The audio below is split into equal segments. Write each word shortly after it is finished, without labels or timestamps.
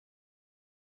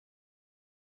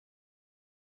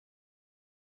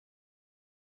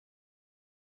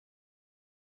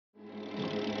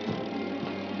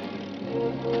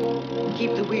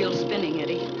Keep the wheel spinning,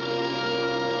 Eddie.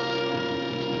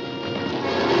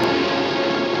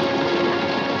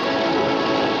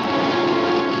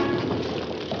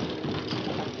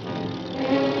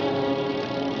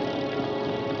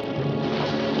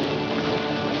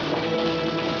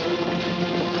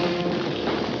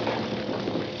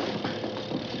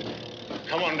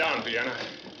 Come on down, Vienna.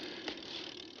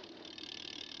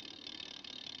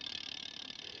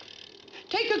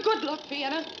 Take a good look,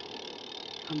 Vienna.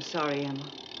 I'm sorry,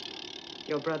 Emma.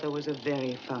 Your brother was a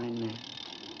very fine man.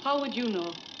 How would you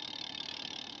know?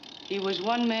 He was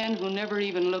one man who never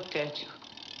even looked at you.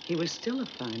 He was still a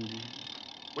fine man.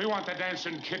 We want the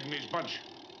dancing kid and his bunch.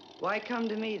 Why come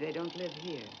to me? They don't live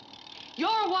here.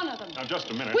 You're one of them. Now, just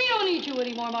a minute. We don't need you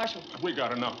anymore, Marshal. We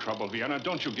got enough trouble, Vienna.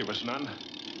 Don't you give us none.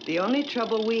 The only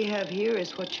trouble we have here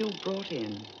is what you brought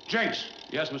in. Jenks.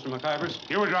 Yes, Mr. McIvers?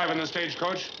 You were driving the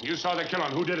stagecoach. You saw the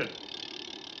killing. Who did it?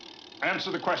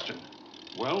 Answer the question.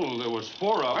 Well, there was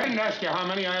 4 of I them. didn't ask you how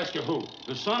many. I asked you who.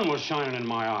 The sun was shining in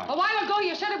my eye. A while ago,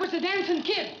 you said it was the dancing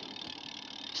kid.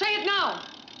 Say it now.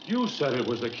 You said it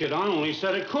was the kid. I only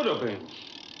said it could have been.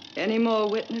 Any more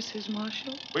witnesses,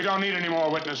 Marshal? We don't need any more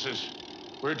witnesses.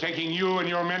 We're taking you and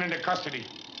your men into custody.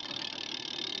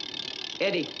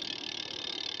 Eddie,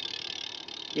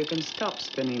 you can stop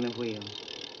spinning the wheel.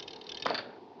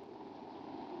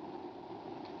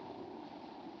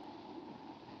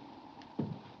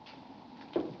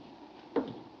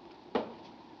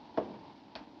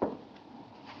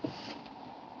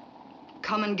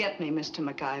 Come and get me, Mr.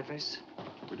 McIvers.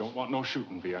 We don't want no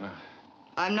shooting, Vienna.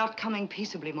 I'm not coming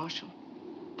peaceably, Marshal.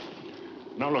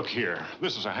 Now, look here.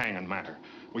 This is a hanging matter.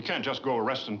 We can't just go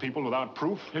arresting people without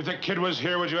proof. If the kid was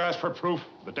here, would you ask for proof?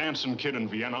 The dancing kid and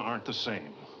Vienna aren't the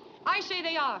same. I say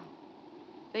they are.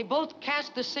 They both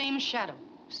cast the same shadow.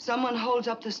 Someone holds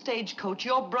up the stagecoach.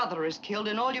 Your brother is killed,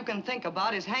 and all you can think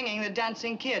about is hanging the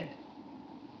dancing kid.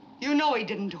 You know he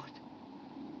didn't do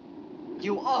it.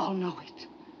 You all know it.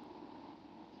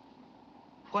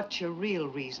 What's your real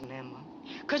reason, Emma?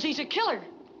 'Cause he's a killer.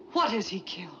 What has he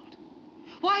killed?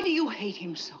 Why do you hate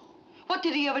him so? What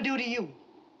did he ever do to you?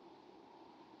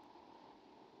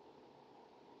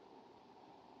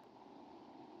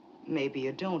 Maybe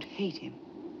you don't hate him.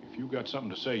 If you got something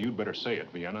to say, you'd better say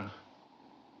it, Vienna.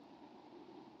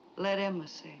 Let Emma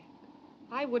say it.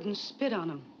 I wouldn't spit on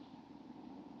him.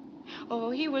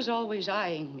 Oh, he was always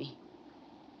eyeing me.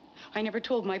 I never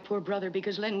told my poor brother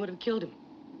because Len would have killed him.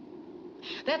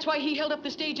 That's why he held up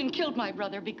the stage and killed my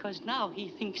brother, because now he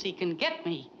thinks he can get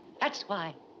me. That's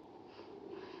why.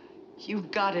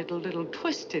 You've got it a little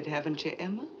twisted, haven't you,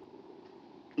 Emma?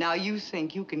 Now you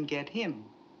think you can get him.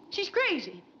 She's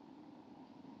crazy.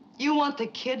 You want the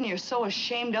kid and you're so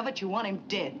ashamed of it, you want him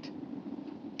dead.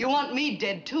 You want me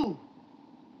dead, too.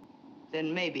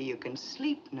 Then maybe you can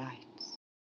sleep night.